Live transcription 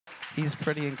He's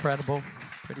pretty incredible.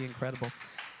 Pretty incredible.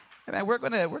 Hey, man, we're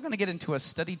gonna get into a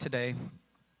study today.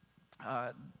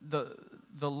 The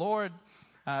Lord,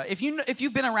 if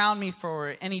you've been around me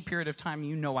for any period of time,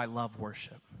 you know I love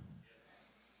worship.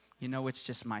 You know it's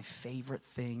just my favorite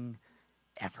thing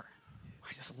ever.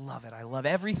 I just love it. I love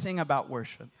everything about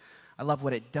worship. I love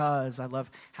what it does. I love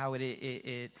how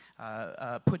it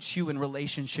puts you in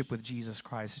relationship with Jesus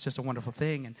Christ. It's just a wonderful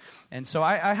thing. And so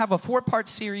I have a 4-part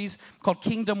series called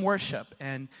Kingdom Worship.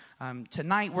 And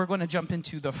tonight we're going to jump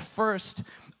into the first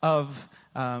of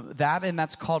that, and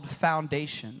that's called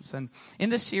Foundations. And in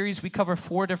this series, we cover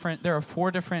there are four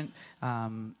different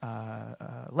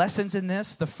lessons in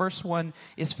this. The first one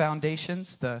is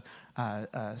Foundations. The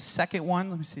second one,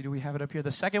 let me see, do we have it up here? The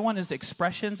second one is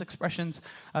Expressions. Expressions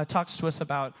talks to us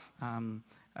about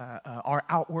our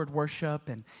outward worship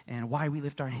and why we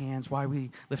lift our hands, why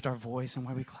we lift our voice, and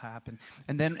why we clap.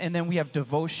 And then we have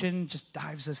Devotion, just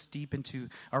dives us deep into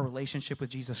our relationship with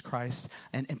Jesus Christ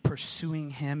and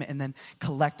pursuing Him. And then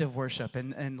Collective Worship.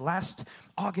 And last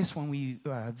August when we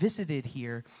visited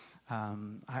here,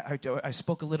 I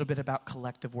spoke a little bit about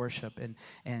collective worship,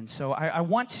 and so I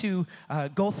want to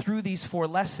go through these 4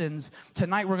 lessons.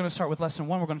 Tonight we're going to start with lesson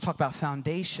 1. We're going to talk about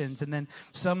foundations, and then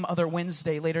some other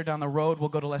Wednesday later down the road we'll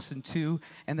go to lesson 2,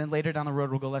 and then later down the road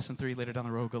we'll go lesson 3, later down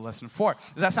the road we'll go lesson 4.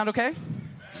 Does that sound okay?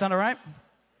 Sound all right?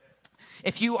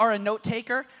 If you are a note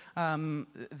taker,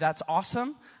 that's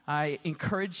awesome. I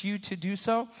encourage you to do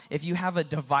so. If you have a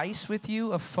device with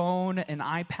you, a phone, an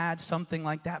iPad, something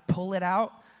like that, pull it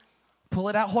out. Pull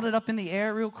it out, hold it up in the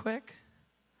air real quick.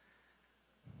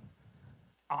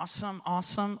 Awesome,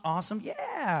 awesome, awesome.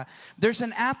 Yeah. There's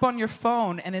an app on your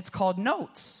phone, and it's called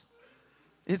Notes.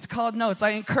 It's called Notes. I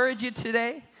encourage you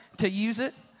today to use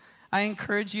it. I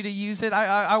encourage you to use it.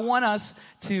 I want us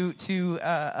to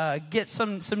get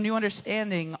some new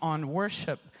understanding on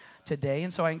worship today,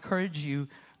 and so I encourage you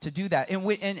to do that. And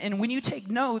when you take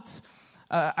notes,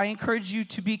 I encourage you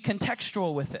to be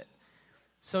contextual with it.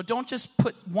 So don't just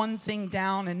put one thing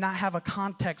down and not have a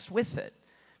context with it.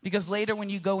 Because later when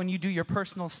you go and you do your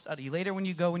personal study, later when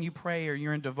you go and you pray or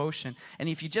you're in devotion, and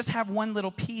if you just have one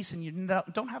little piece and you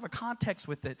don't have a context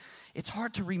with it, it's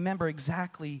hard to remember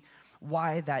exactly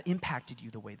why that impacted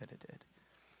you the way that it did.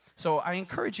 So I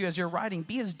encourage you as you're writing,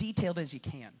 be as detailed as you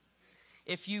can.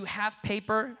 If you have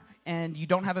paper and you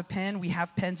don't have a pen, we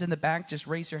have pens in the back. Just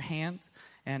raise your hand,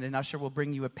 and an usher will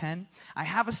bring you a pen. I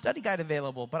have a study guide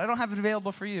available, but I don't have it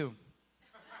available for you.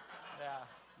 Yeah.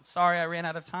 I'm sorry, I ran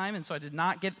out of time, and so I did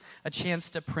not get a chance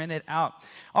to print it out.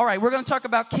 All right, we're going to talk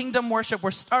about kingdom worship.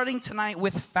 We're starting tonight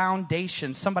with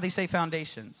foundations. Somebody say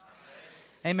foundations.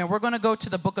 Amen. We're going to go to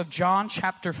the book of John,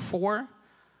 chapter 4,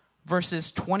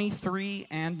 verses 23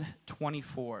 and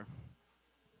 24.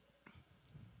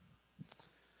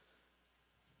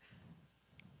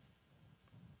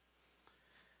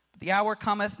 The hour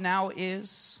cometh now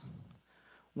is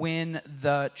when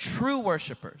the true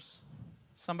worshipers,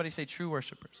 somebody say true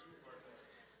worshipers,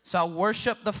 shall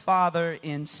worship the Father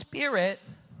in spirit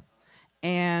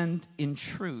and in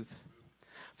truth.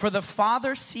 For the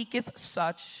Father seeketh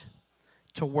such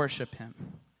to worship Him.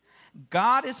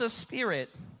 God is a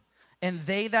spirit, and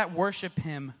they that worship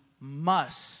Him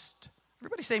must,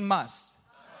 everybody say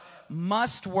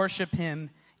must worship Him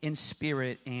in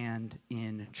spirit and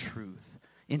in truth.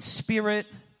 In spirit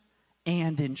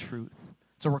and in truth.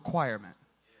 It's a requirement.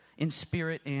 In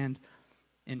spirit and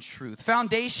in truth.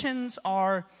 Foundations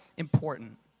are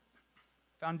important.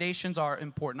 Foundations are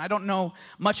important. I don't know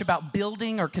much about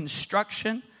building or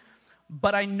construction,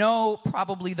 but I know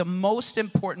probably the most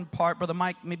important part, Brother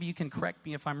Mike, maybe you can correct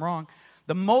me if I'm wrong.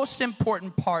 The most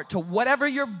important part to whatever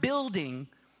you're building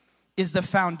is the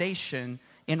foundation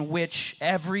in which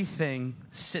everything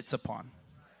sits upon.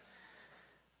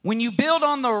 When you build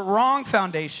on the wrong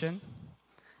foundation,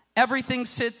 everything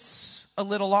sits a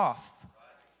little off.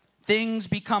 Things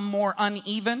become more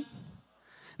uneven.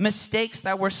 Mistakes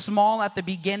that were small at the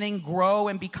beginning grow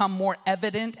and become more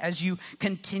evident as you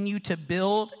continue to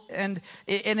build. And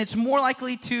it's more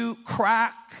likely to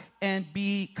crack and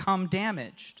become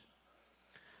damaged.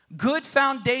 Good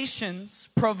foundations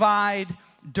provide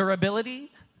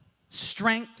durability,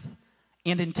 strength,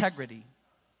 and integrity.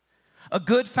 A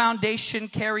good foundation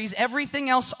carries everything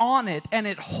else on it, and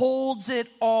it holds it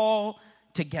all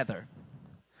together.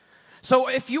 So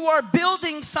if you are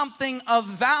building something of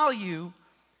value,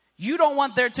 you don't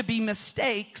want there to be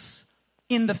mistakes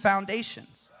in the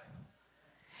foundations.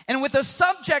 And with a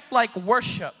subject like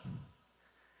worship,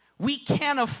 we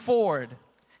can't afford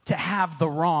to have the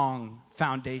wrong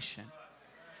foundation.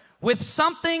 With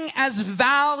something as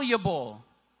valuable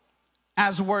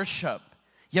as worship,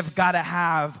 you've got to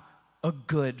have a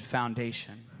good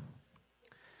foundation.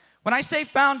 When I say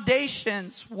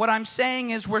foundations, what I'm saying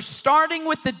is we're starting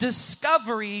with the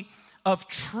discovery of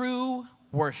true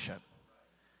worship.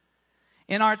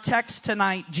 In our text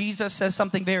tonight, Jesus says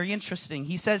something very interesting.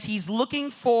 He says he's looking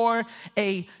for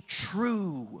a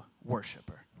true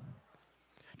worshiper.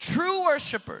 True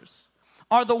worshipers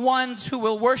are the ones who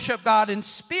will worship God in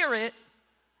spirit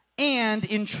and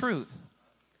in truth.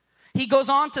 He goes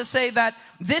on to say that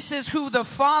this is who the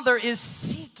Father is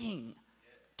seeking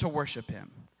to worship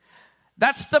him.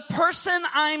 That's the person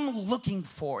I'm looking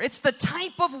for. It's the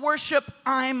type of worship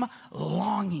I'm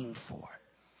longing for.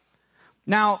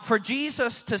 Now, for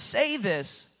Jesus to say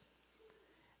this,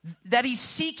 that he's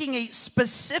seeking a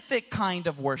specific kind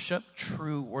of worship,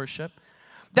 true worship,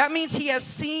 that means he has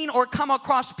seen or come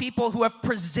across people who have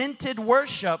presented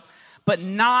worship, but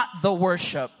not the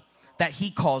worship that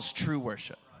he calls true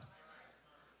worship.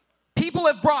 People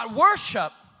have brought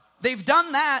worship, they've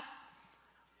done that,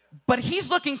 but he's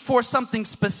looking for something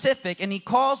specific, and he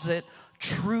calls it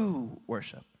true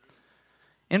worship.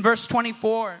 In verse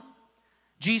 24,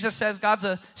 Jesus says God's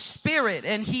a spirit,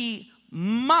 and he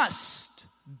must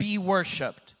be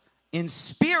worshiped in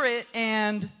spirit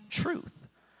and truth.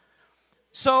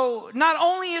 So not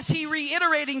only is he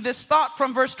reiterating this thought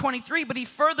from verse 23, but he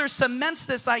further cements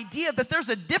this idea that there's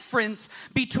a difference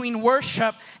between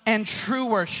worship and true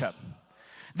worship.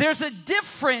 There's a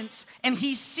difference, and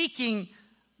he's seeking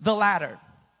the latter.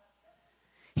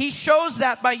 He shows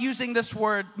that by using this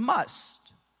word must.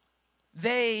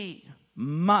 They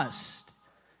must.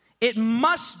 It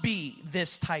must be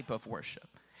this type of worship.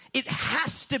 It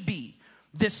has to be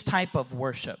this type of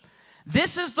worship.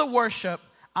 This is the worship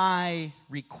I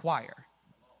require.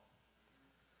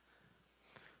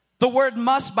 The word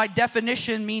must, by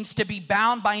definition, means to be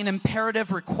bound by an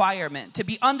imperative requirement, to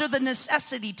be under the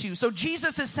necessity to. So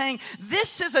Jesus is saying,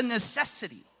 this is a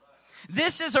necessity.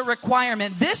 This is a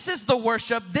requirement. This is the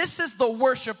worship. This is the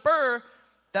worshiper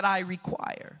that I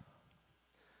require.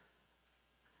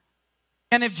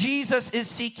 And if Jesus is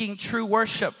seeking true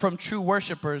worship from true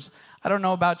worshipers, I don't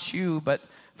know about you, but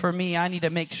for me, I need to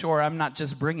make sure I'm not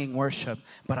just bringing worship,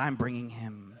 but I'm bringing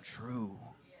him true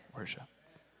worship.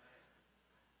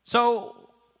 So,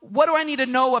 what do I need to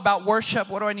know about worship?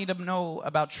 What do I need to know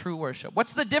about true worship?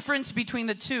 What's the difference between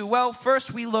the two? Well,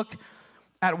 first we look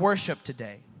at worship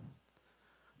today.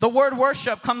 The word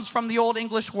worship comes from the Old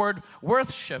English word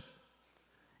worthship.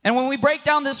 And when we break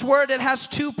down this word, it has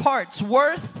two parts,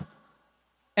 worth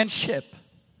and ship.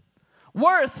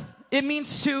 Worth, it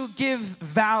means to give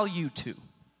value to.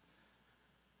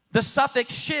 The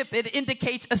suffix ship, it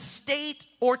indicates a state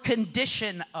or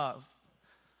condition of.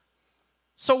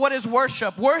 So what is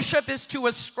worship? Worship is to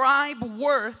ascribe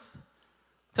worth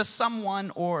to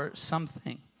someone or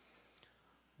something.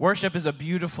 Worship is a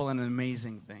beautiful and an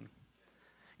amazing thing.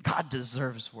 God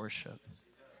deserves worship.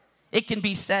 It can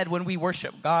be said when we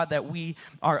worship God that we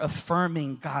are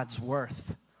affirming God's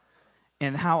worth.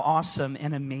 And how awesome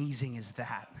and amazing is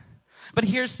that? But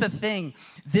here's the thing.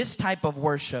 This type of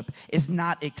worship is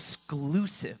not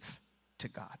exclusive to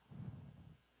God.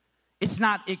 It's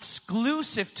not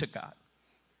exclusive to God.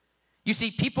 You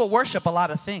see, people worship a lot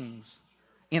of things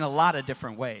in a lot of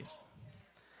different ways.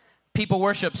 People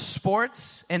worship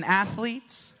sports and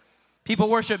athletes. People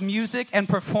worship music and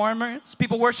performers.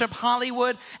 People worship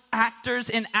Hollywood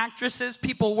actors and actresses.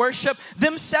 People worship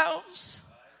themselves.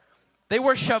 They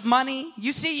worship money.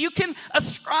 You see, you can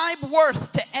ascribe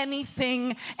worth to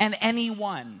anything and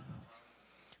anyone.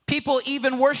 People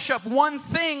even worship one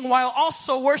thing while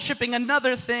also worshiping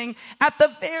another thing at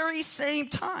the very same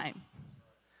time.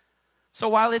 So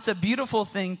while it's a beautiful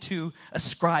thing to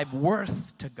ascribe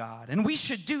worth to God, and we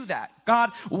should do that.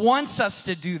 God wants us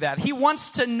to do that. He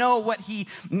wants to know what he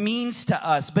means to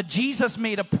us. But Jesus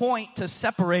made a point to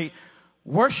separate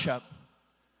worship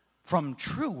from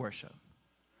true worship.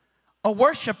 A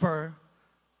worshiper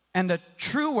and a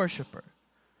true worshiper.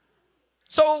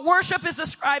 So worship is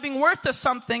ascribing worth to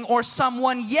something or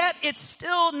someone, yet it's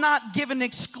still not given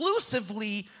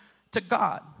exclusively to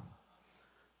God.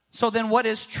 So then what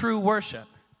is true worship?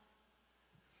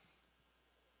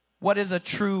 What is a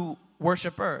true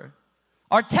worshiper?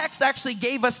 Our text actually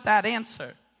gave us that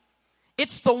answer.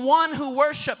 It's the one who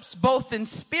worships both in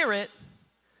spirit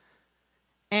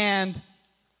and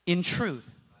in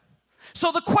truth.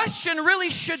 So the question really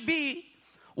should be,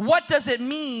 what does it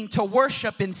mean to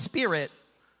worship in spirit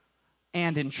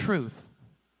and in truth?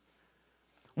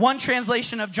 One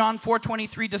translation of John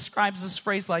 4:23 describes this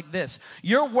phrase like this: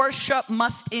 your worship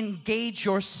must engage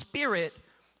your spirit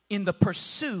in the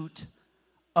pursuit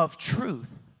of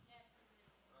truth.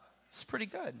 It's pretty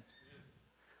good.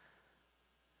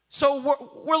 So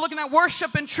we're looking at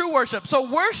worship and true worship. So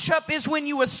worship is when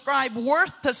you ascribe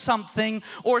worth to something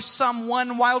or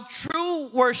someone, while true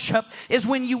worship is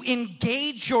when you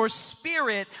engage your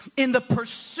spirit in the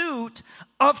pursuit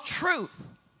of truth.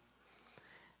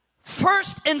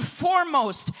 First and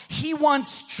foremost, he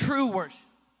wants true worship,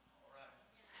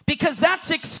 because that's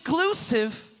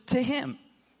exclusive to him.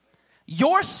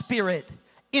 Your spirit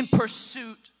in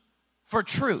pursuit for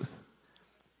truth.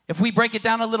 If we break it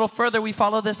down a little further, we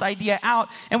follow this idea out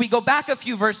and we go back a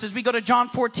few verses. We go to John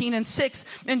 14:6,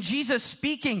 and Jesus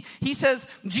speaking, he says,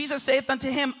 Jesus saith unto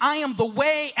him, I am the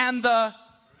way and the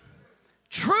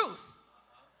truth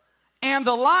and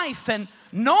the life, and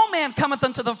no man cometh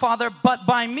unto the Father but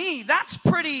by me. That's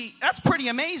pretty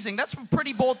amazing. That's a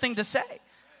pretty bold thing to say.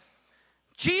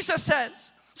 Jesus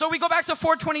says, so we go back to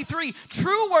 4:23,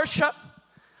 true worship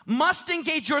must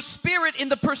engage your spirit in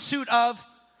the pursuit of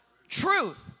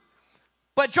truth.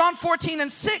 But John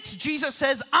 14:6, Jesus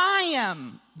says, I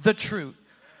am the truth.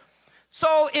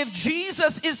 So if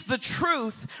Jesus is the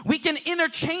truth, we can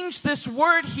interchange this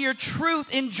word here,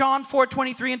 truth, in John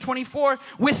 4:23 and 24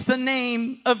 with the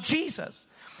name of Jesus.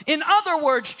 In other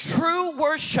words, true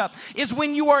worship is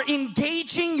when you are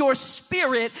engaging your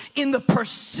spirit in the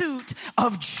pursuit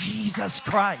of Jesus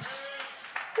Christ.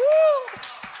 Woo!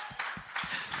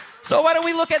 So why don't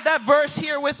we look at that verse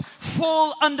here with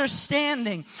full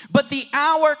understanding? But the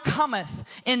hour cometh,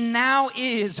 and now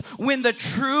is, when the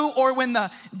true, or when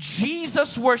the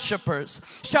Jesus worshipers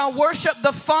shall worship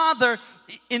the Father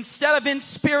instead of in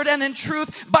spirit and in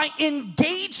truth, by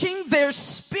engaging their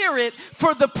spirit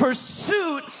for the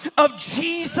pursuit of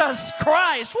Jesus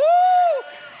Christ. Woo!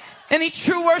 Any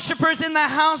true worshipers in the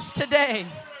house today?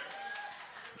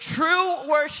 True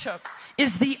worship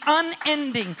is the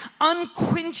unending,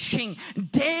 unquenching,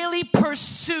 daily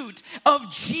pursuit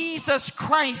of Jesus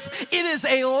Christ. It is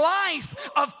a life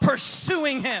of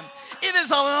pursuing him. It is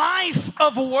a life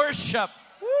of worship.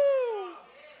 Woo.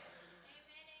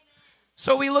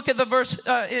 So we look at the verse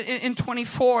in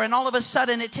 24, and all of a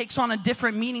sudden it takes on a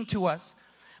different meaning to us.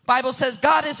 Bible says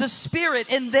God is a spirit,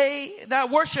 and they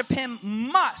that worship him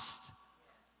must.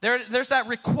 There's that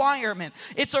requirement.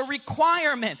 It's a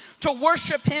requirement to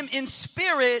worship him in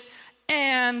spirit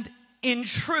and in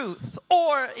truth,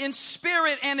 or in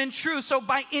spirit and in truth. So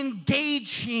by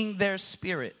engaging their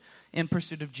spirit in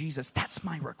pursuit of Jesus, that's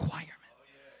my requirement.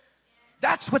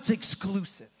 That's what's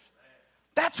exclusive.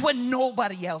 That's what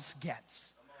nobody else gets.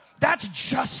 That's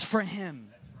just for him.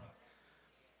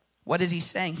 What is he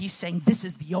saying? He's saying this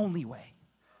is the only way.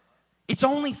 It's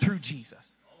only through Jesus.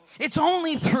 It's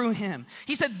only through him.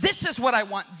 He said, this is what I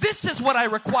want. This is what I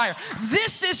require.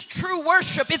 This is true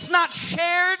worship. It's not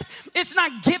shared. It's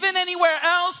not given anywhere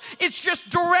else. It's just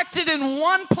directed in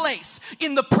one place,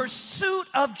 in the pursuit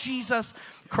of Jesus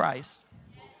Christ.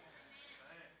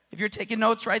 If you're taking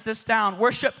notes, write this down.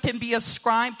 Worship can be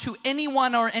ascribed to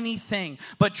anyone or anything,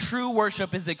 but true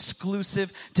worship is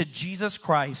exclusive to Jesus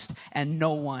Christ and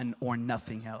no one or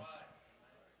nothing else.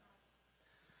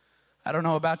 I don't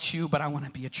know about you, but I want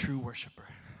to be a true worshiper.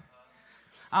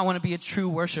 I want to be a true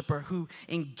worshiper who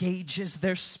engages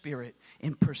their spirit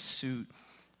in pursuit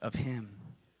of him.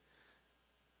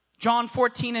 John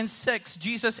 14:6,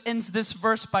 Jesus ends this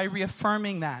verse by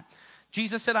reaffirming that.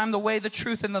 Jesus said, I'm the way, the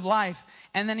truth, and the life.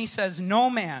 And then he says, no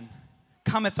man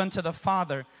cometh unto the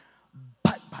Father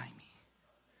but by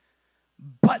me.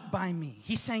 But by me.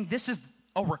 He's saying this is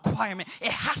a requirement.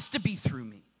 It has to be through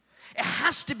me. It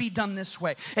has to be done this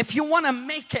way. If you want to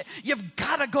make it, you've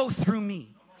got to go through me.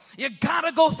 You've got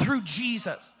to go through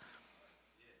Jesus.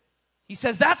 He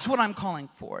says that's what I'm calling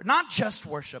for. Not just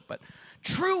worship, but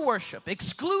true worship,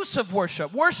 exclusive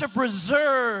worship, worship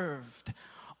reserved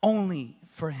only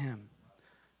for him.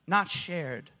 Not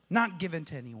shared, not given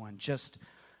to anyone, just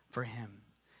for him.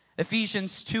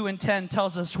 Ephesians 2:10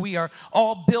 tells us we are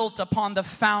all built upon the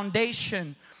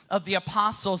foundation of the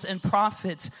apostles and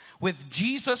prophets, with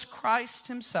Jesus Christ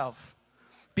himself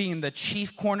being the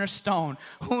chief cornerstone.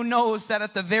 Who knows that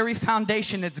at the very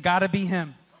foundation, it's got to be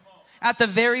him. At the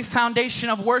very foundation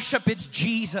of worship, it's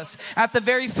Jesus. At the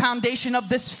very foundation of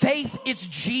this faith, it's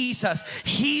Jesus.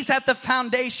 He's at the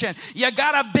foundation. You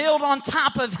got to build on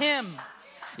top of him.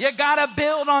 You got to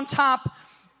build on top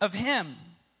of him.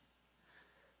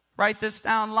 Write this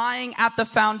down. Lying at the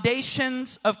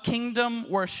foundations of kingdom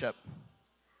worship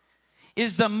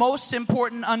is the most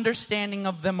important understanding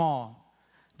of them all,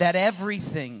 that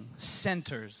everything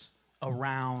centers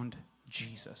around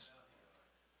Jesus.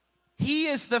 He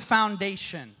is the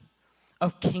foundation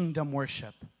of kingdom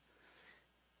worship.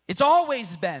 It's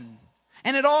always been,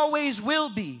 and it always will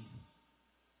be,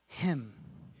 him.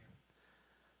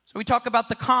 So we talk about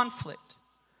the conflict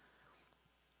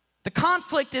The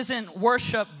conflict isn't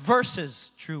worship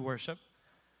versus true worship.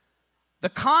 The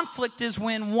conflict is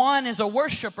when one is a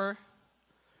worshiper,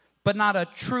 but not a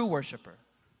true worshiper.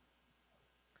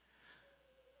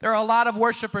 There are a lot of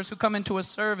worshipers who come into a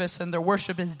service and their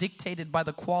worship is dictated by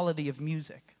the quality of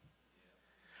music.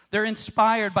 They're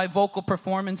inspired by vocal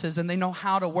performances and they know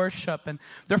how to worship and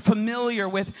they're familiar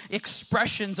with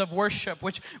expressions of worship,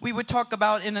 which we would talk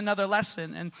about in another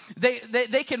lesson. And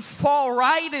they can fall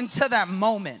right into that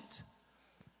moment.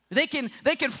 They can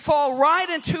fall right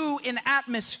into an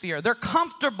atmosphere. They're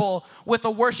comfortable with a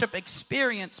worship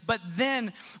experience. But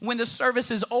then when the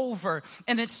service is over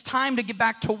and it's time to get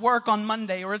back to work on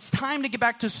Monday or it's time to get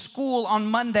back to school on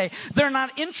Monday, they're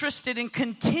not interested in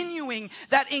continuing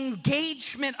that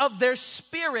engagement of their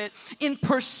spirit in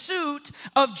pursuit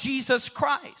of Jesus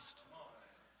Christ.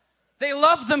 They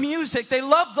love the music, they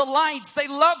love the lights, they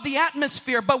love the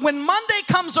atmosphere. But when Monday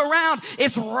comes around,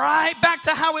 it's right back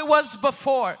to how it was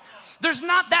before. There's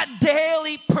not that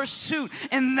daily pursuit.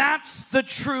 And that's the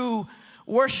true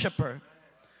worshiper.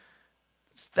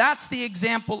 That's the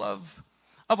example of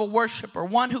a worshiper.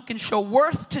 One who can show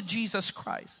worth to Jesus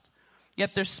Christ,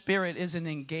 yet their spirit isn't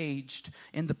engaged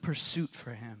in the pursuit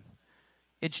for him.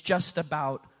 It's just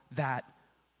about that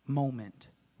moment.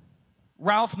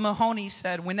 Ralph Mahoney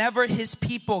said, whenever his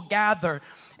people gather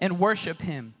and worship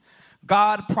him,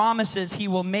 God promises he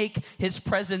will make his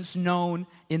presence known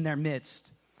in their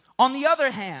midst. On the other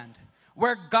hand,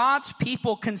 where God's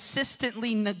people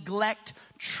consistently neglect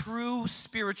true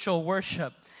spiritual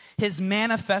worship, his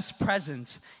manifest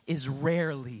presence is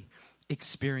rarely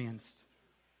experienced.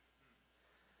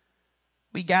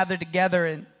 We gather together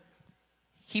and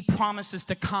he promises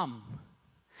to come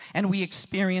and we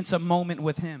experience a moment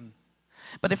with him.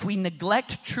 But if we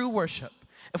neglect true worship,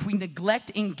 if we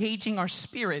neglect engaging our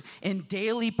spirit in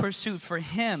daily pursuit for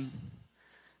him,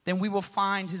 then we will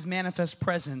find his manifest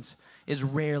presence is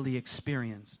rarely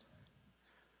experienced.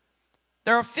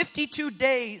 There are 52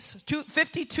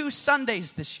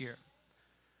 Sundays this year.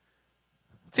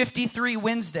 53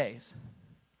 Wednesdays.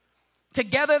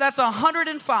 Together, that's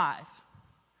 105.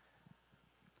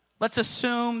 Let's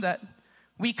assume that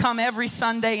we come every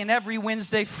Sunday and every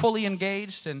Wednesday fully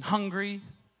engaged and hungry.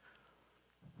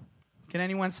 Can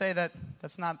anyone say that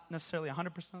that's not necessarily 100%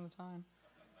 of the time?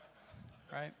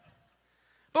 Right?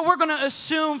 But we're going to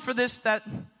assume for this that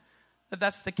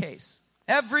that's the case.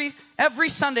 Every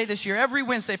Sunday this year, every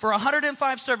Wednesday, for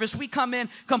 105 service, we come in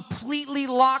completely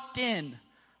locked in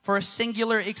for a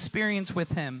singular experience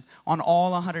with him on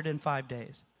all 105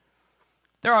 days.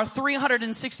 There are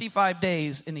 365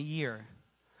 days in a year.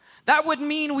 That would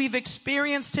mean we've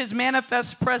experienced his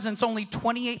manifest presence only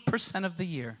 28% of the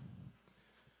year.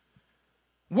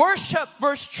 Worship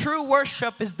versus true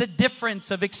worship is the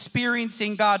difference of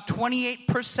experiencing God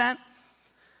 28%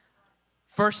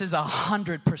 versus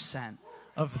 100%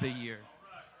 of the year.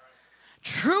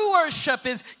 True worship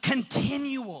is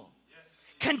continual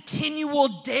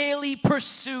daily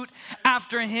pursuit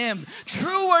after him.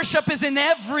 True worship is an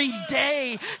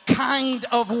everyday kind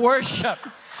of worship.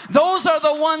 Those are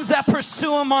the ones that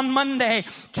pursue him on Monday,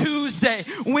 Tuesday,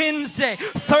 Wednesday,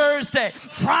 Thursday,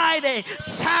 Friday,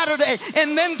 Saturday,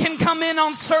 and then can come in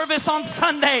on service on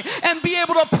Sunday and be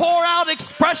able to pour out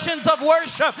expressions of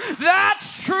worship.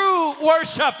 That's true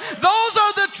worship. Those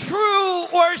are the true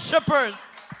worshipers.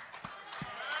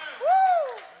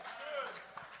 Woo!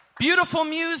 Beautiful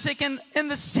music and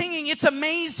the singing, it's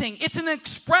amazing. It's an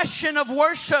expression of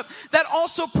worship that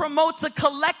also promotes a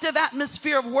collective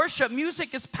atmosphere of worship.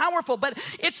 Music is powerful, but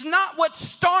it's not what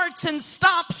starts and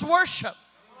stops worship.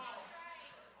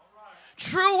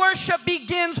 True worship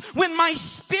begins when my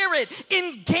spirit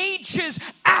engages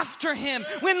after him,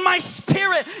 when my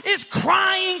spirit is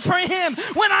crying for him,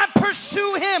 when I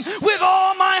pursue him with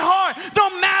all my heart,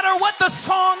 no matter what the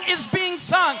song is being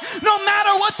sung, no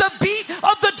matter what the beat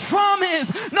of the drum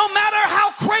is, no matter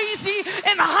how crazy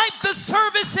and hyped the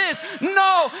service is.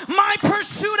 No, my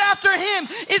pursuit after him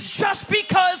is just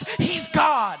because he's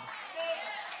God.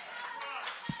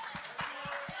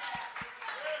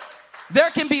 There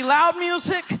can be loud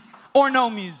music or no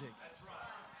music.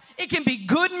 It can be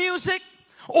good music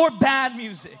or bad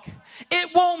music.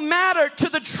 It won't matter to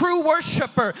the true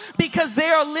worshiper because they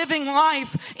are living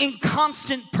life in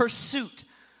constant pursuit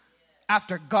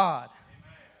after God.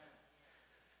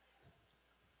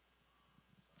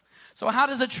 So how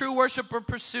does a true worshiper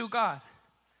pursue God?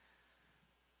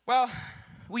 Well,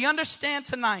 we understand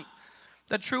tonight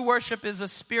that true worship is a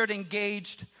spirit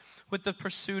engaged with the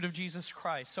pursuit of Jesus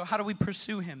Christ. So how do we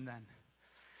pursue him then?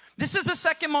 This is the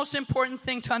second most important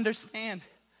thing to understand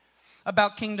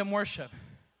about kingdom worship.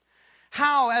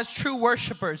 How, as true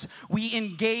worshipers, we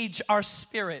engage our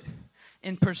spirit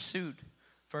in pursuit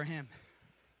for him.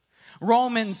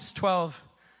 Romans 12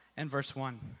 and verse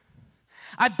 1.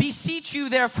 I beseech you,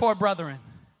 therefore, brethren,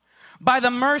 by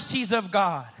the mercies of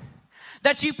God,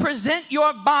 that you present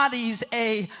your bodies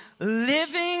a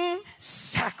living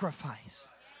sacrifice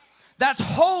that's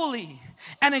holy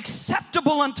and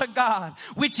acceptable unto God,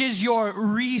 which is your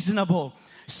reasonable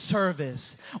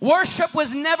service. Worship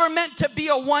was never meant to be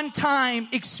a one-time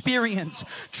experience.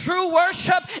 True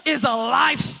worship is a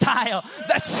lifestyle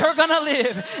that you're gonna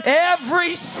live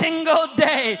every single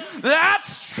day.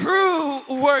 That's true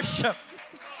worship.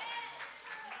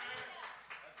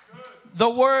 The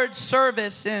word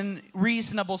service in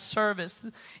reasonable service,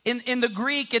 in the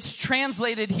Greek, it's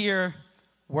translated here,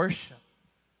 worship.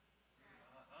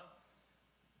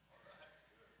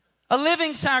 A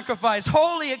living sacrifice,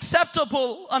 holy,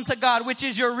 acceptable unto God, which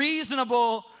is your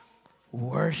reasonable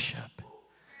worship.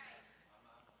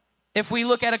 If we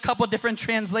look at a couple different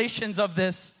translations of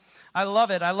this, I love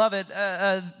it.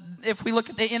 If we look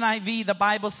at the NIV, the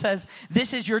Bible says,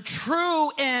 this is your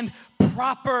true and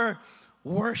proper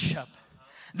worship.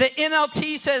 The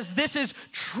NLT says this is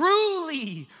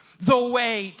truly the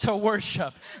way to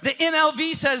worship. The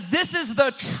NLV says this is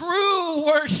the true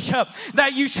worship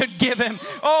that you should give him.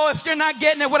 Oh, if you're not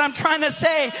getting it, what I'm trying to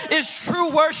say is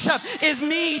true worship is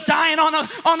me dying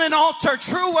on an altar.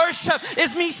 True worship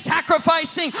is me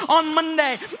sacrificing on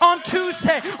Monday, on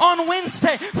Tuesday, on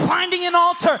Wednesday, finding an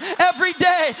altar every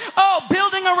day. Oh,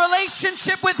 building a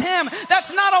relationship with him.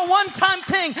 That's not a one-time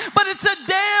thing, but it's a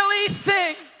daily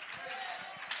thing.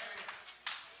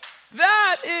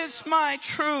 That is my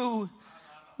true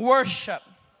worship.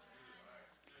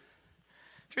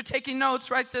 If you're taking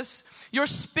notes, write this. Your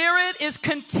spirit is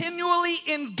continually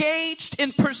engaged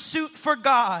in pursuit for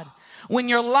God when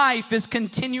your life is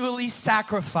continually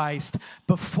sacrificed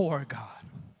before God.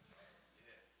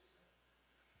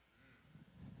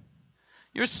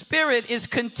 Your spirit is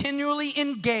continually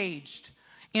engaged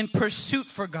in pursuit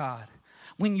for God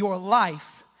when your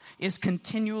life is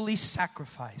continually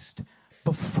sacrificed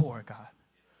before God.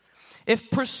 If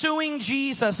pursuing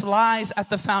Jesus lies at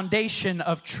the foundation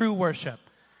of true worship,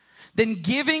 then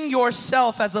giving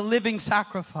yourself as a living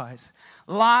sacrifice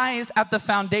lies at the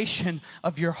foundation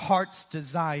of your heart's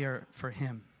desire for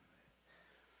him.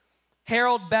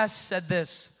 Harold Best said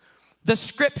this: the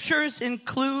scriptures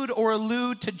include or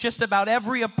allude to just about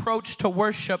every approach to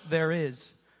worship there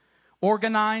is.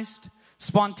 Organized,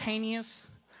 spontaneous,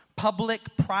 public,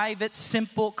 private,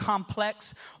 simple,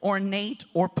 complex, ornate,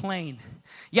 or plain.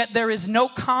 Yet there is no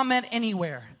comment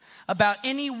anywhere about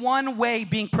any one way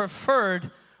being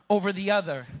preferred over the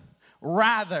other.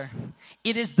 Rather,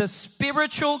 it is the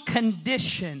spiritual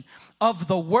condition of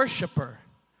the worshiper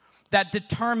that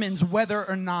determines whether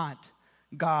or not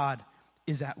God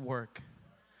is at work.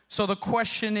 So the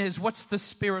question is, what's the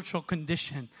spiritual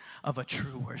condition of a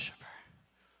true worshiper?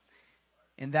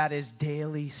 And that is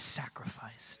daily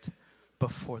sacrificed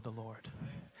before the Lord.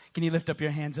 Can you lift up your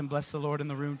hands and bless the Lord in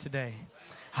the room today?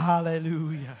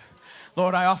 Hallelujah.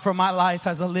 Lord, I offer my life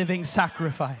as a living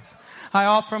sacrifice. I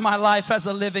offer my life as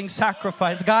a living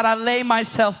sacrifice. God, I lay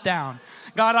myself down.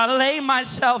 God, I lay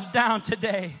myself down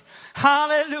today.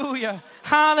 Hallelujah.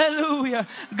 Hallelujah.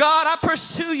 God, I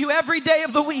pursue you every day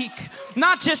of the week.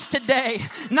 Not just today.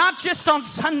 Not just on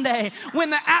Sunday when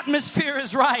the atmosphere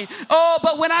is right. Oh,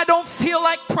 but when I don't feel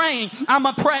like praying, I'm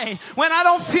going to pray. When I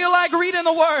don't feel like reading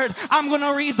the word, I'm going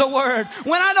to read the word.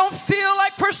 When I don't feel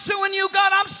like pursuing you,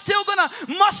 God, I'm still going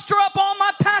to muster up all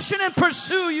my passion and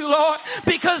pursue you, Lord.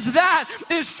 Because that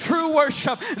is true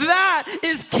worship. That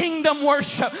is kingdom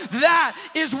worship. That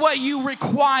is what you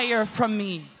require from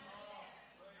me.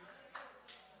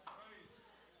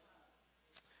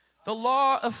 The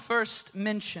law of first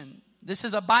mention. This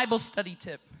is a Bible study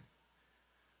tip.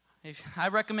 I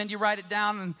recommend you write it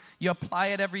down and you apply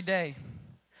it every day.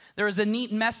 There is a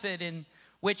neat method in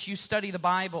which you study the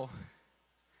Bible.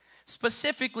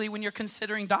 Specifically when you're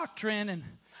considering doctrine and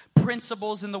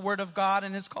principles in the Word of God,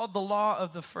 and it's called the law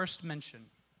of the first mention.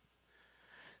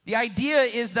 The idea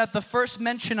is that the first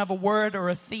mention of a word or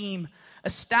a theme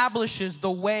establishes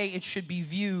the way it should be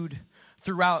viewed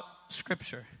throughout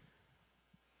Scripture.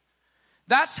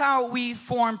 That's how we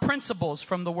form principles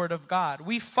from the Word of God.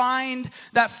 We find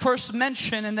that first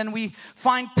mention and then we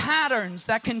find patterns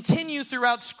that continue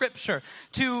throughout Scripture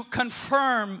to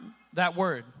confirm that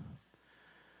word.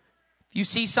 You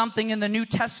see something in the New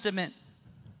Testament,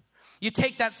 you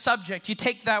take that subject, you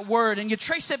take that word, and you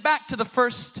trace it back to the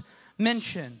first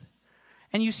mention,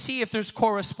 and you see if there's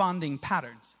corresponding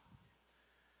patterns.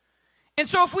 And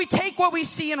so if we take what we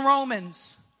see in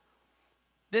Romans,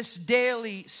 this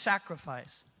daily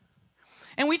sacrifice.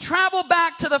 And we travel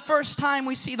back to the first time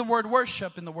we see the word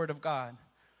worship in the Word of God.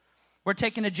 We're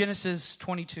taken to Genesis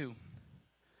 22.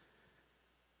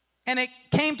 And it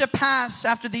came to pass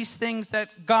after these things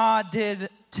that God did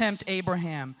tempt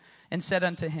Abraham and said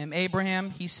unto him,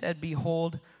 Abraham, he said,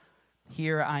 behold,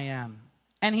 here I am.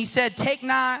 And he said, take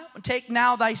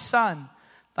now thy son,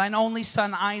 thine only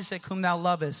son Isaac, whom thou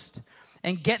lovest,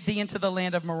 and get thee into the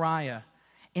land of Moriah,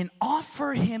 and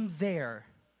offer him there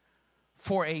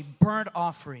for a burnt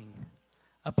offering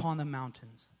upon the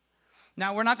mountains.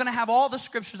 Now, we're not going to have all the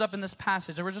scriptures up in this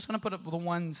passage. We're just going to put up the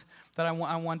ones that I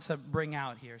want to bring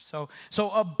out here. So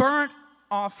a burnt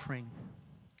offering.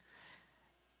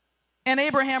 And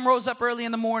Abraham rose up early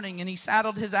in the morning, and he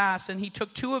saddled his ass, and he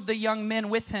took 2 of the young men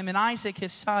with him, and Isaac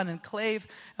his son, and clave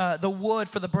the wood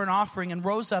for the burnt offering, and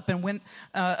rose up and went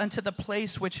unto the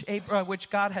place which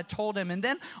God had told him. And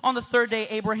then on the 3rd day,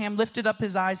 Abraham lifted up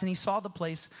his eyes, and he saw the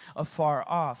place afar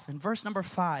off. In verse number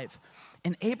 5,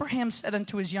 and Abraham said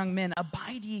unto his young men,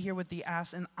 abide ye here with the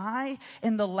ass, and I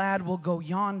and the lad will go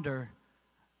yonder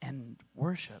and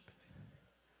worship,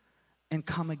 and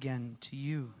come again to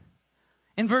you.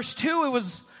 In verse 2, it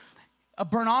was a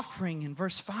burnt offering. In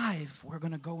verse 5, we're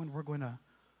going to go and we're going to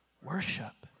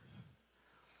worship.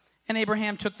 And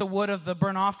Abraham took the wood of the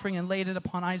burnt offering and laid it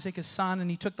upon Isaac his son. And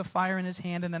he took the fire in his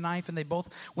hand and the knife, and they both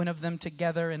went of them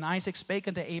together. And Isaac spake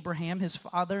unto Abraham his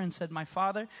father and said, my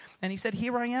father. And he said,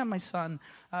 here I am, my son.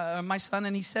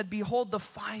 And he said, behold the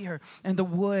fire and the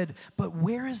wood, but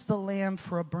where is the lamb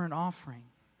for a burnt offering?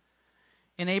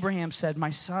 And Abraham said,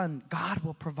 my son, God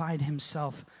will provide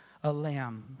himself a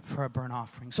lamb for a burnt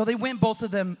offering. So they went both of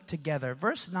them together.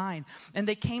 Verse 9, and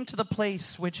they came to the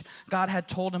place which God had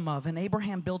told him of, and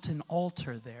Abraham built an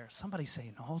altar there. Somebody say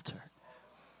an altar.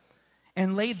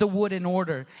 And laid the wood in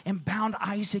order, and bound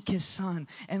Isaac his son,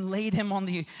 and laid him on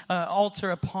the altar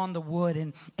upon the wood.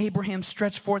 And Abraham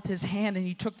stretched forth his hand, and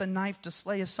he took the knife to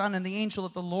slay his son. And the angel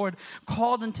of the Lord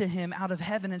called unto him out of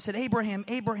heaven and said, Abraham,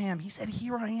 Abraham. He said,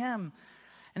 here I am.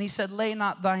 And he said, lay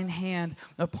not thine hand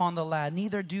upon the lad,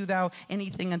 neither do thou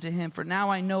anything unto him. For now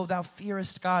I know thou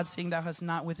fearest God, seeing thou hast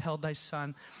not withheld thy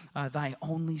son, thy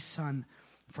only son,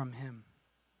 from him.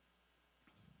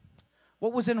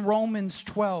 What was in Romans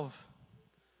 12?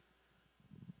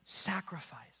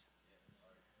 Sacrifice.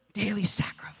 Daily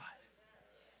sacrifice.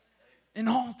 An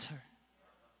altar.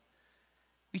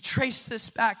 We trace this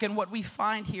back, and what we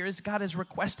find here is God is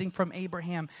requesting from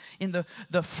Abraham in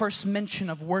the first mention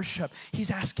of worship.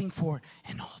 He's asking for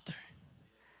an altar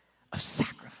of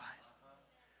sacrifice.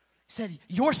 He said,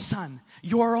 your son,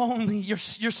 your only, your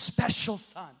special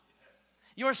son.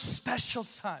 Your special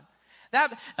son.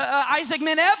 That Isaac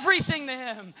meant everything to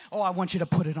him. Oh, I want you to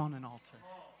put it on an altar.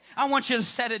 I want you to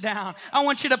set it down. I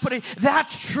want you to put it.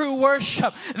 That's true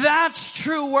worship. That's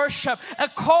true worship. A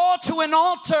call to an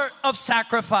altar of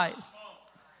sacrifice.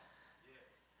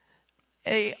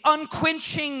 A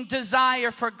unquenching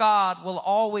desire for God will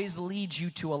always lead you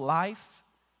to a life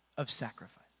of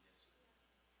sacrifice.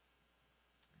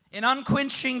 An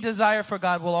unquenching desire for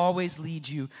God will always lead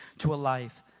you to a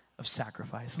life of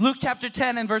sacrifice. Luke chapter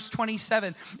 10 and verse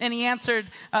 27. And he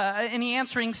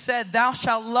answering said, Thou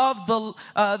shalt love the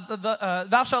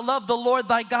Lord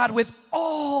thy God with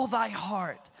all thy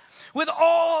heart, with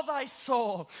all thy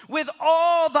soul, with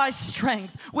all thy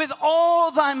strength, with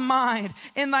all thy mind,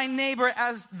 and thy neighbor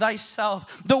as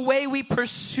thyself. The way we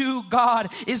pursue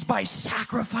God is by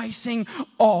sacrificing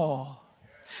all,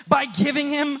 by giving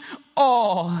him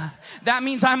all. That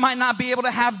means I might not be able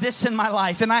to have this in my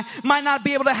life, and I might not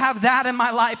be able to have that in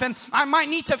my life, and I might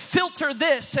need to filter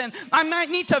this, and I might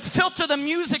need to filter the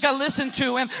music I listen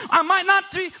to, and I might not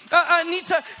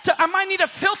I might need to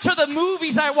filter the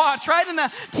movies I watch, right, and the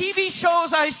TV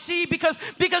shows I see, because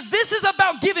this is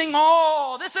about giving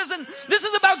all. This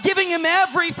is about giving him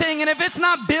everything. And if it's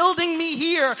not building me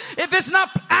here, if it's not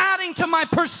adding to my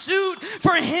pursuit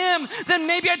for him, then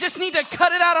maybe I just need to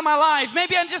cut it out of my life.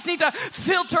 Maybe I just need to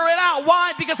filter it out.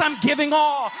 Why? Because I'm giving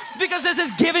all. Because this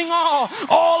is giving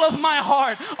all of my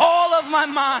heart, all of my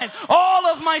mind, all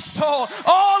of my soul,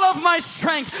 all of my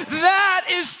strength. That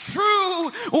is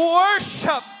true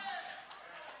worship.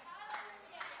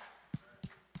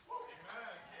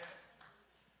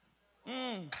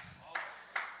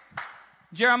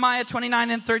 Jeremiah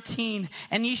 29 and 13.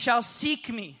 And ye shall seek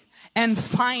me and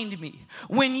find me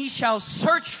when ye shall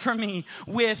search for me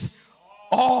with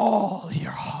all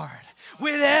your heart.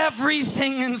 with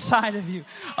everything inside of you.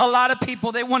 A lot of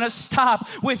people, they want to stop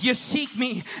with you seek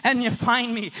me and you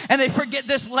find me. And they forget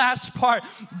this last part.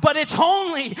 But it's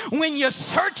only when you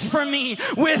search for me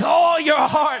with all your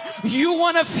heart. You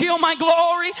want to feel my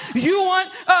glory? You want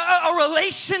a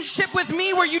relationship with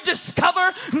me where you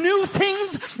discover new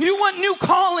things? You want new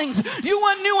callings? You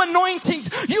want new anointings?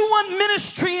 You want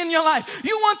ministry in your life?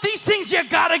 You want these things? You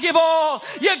got to give all.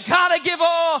 You got to give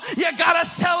all. You got to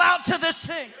sell out to this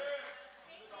thing.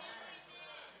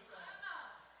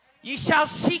 Ye shall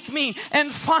seek me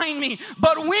and find me.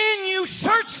 But when you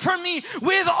search for me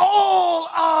with all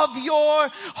of your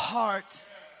heart.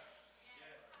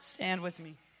 Stand with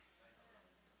me.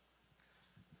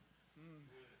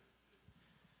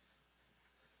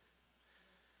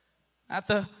 At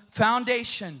the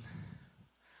foundation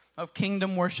of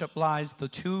kingdom worship lies the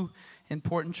two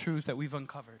important truths that we've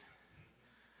uncovered.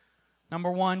 Number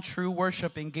one, true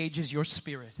worship engages your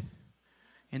spirit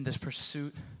in this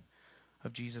pursuit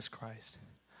of Jesus Christ.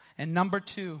 And number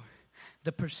two,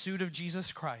 the pursuit of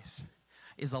Jesus Christ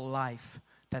is a life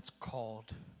that's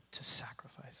called to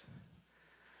sacrifice.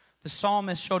 The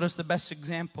psalmist showed us the best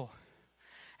example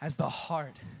as the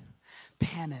heart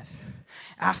panteth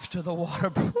after the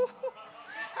water.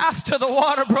 After the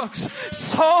water brooks,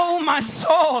 so my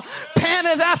soul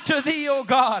panteth after thee, O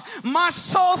God. My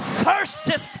soul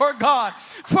thirsteth for God,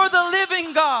 for the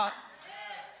living God.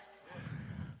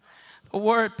 The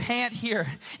word pant here,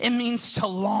 it means to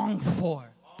long for.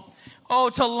 Oh,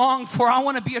 to long for. I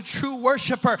want to be a true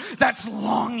worshiper that's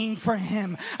longing for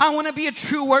him. I want to be a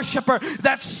true worshiper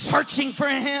that's searching for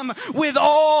him with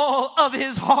all of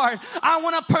his heart. I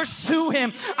want to pursue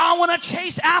him. I want to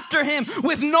chase after him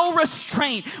with no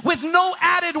restraint, with no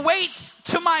added weights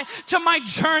to my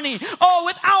journey. Oh,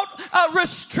 without a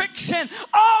restriction.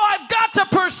 Oh, I've got to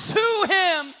pursue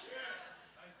him.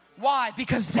 Why?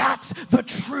 Because that's the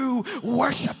true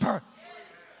worshiper.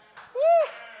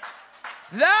 Woo.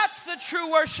 That's the true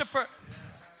worshiper.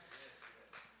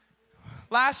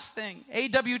 Last thing,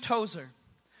 A.W. Tozer.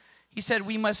 He said,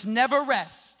 we must never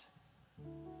rest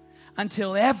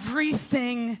until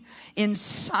everything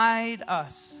inside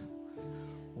us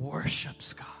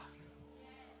worships God.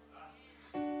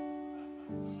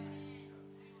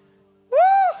 Woo!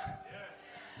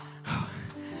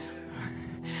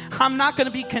 I'm not going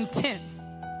to be content.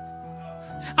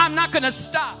 I'm not going to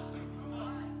stop.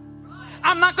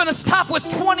 I'm not going to stop with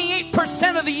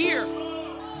 28% of the year.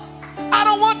 I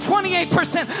don't want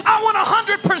 28%. I want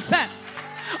 100%.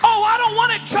 Oh, I don't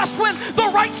want it just when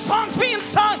the right song's being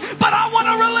sung, but I want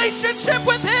a relationship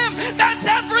with him. That's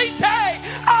every day.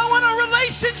 I want a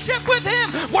relationship with him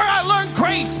where I learn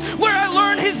grace, where I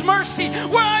learn his mercy,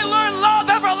 where I learn love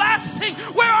everlasting,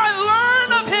 where I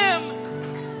learn of him.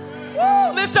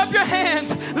 Woo! Lift up your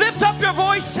hands. Lift up your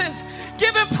voices.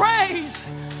 Give him praise.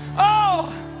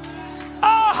 Oh,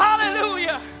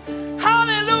 hallelujah.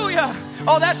 Hallelujah.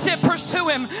 Oh, that's it. Pursue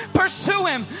him. Pursue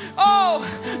him. Oh,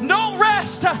 don't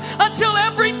rest until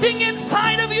everything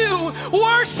inside of you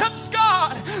worships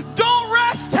God. Don't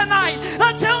rest tonight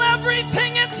until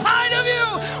everything inside of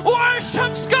you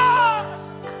worships God.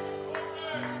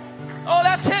 Oh,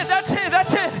 that's it. That's it.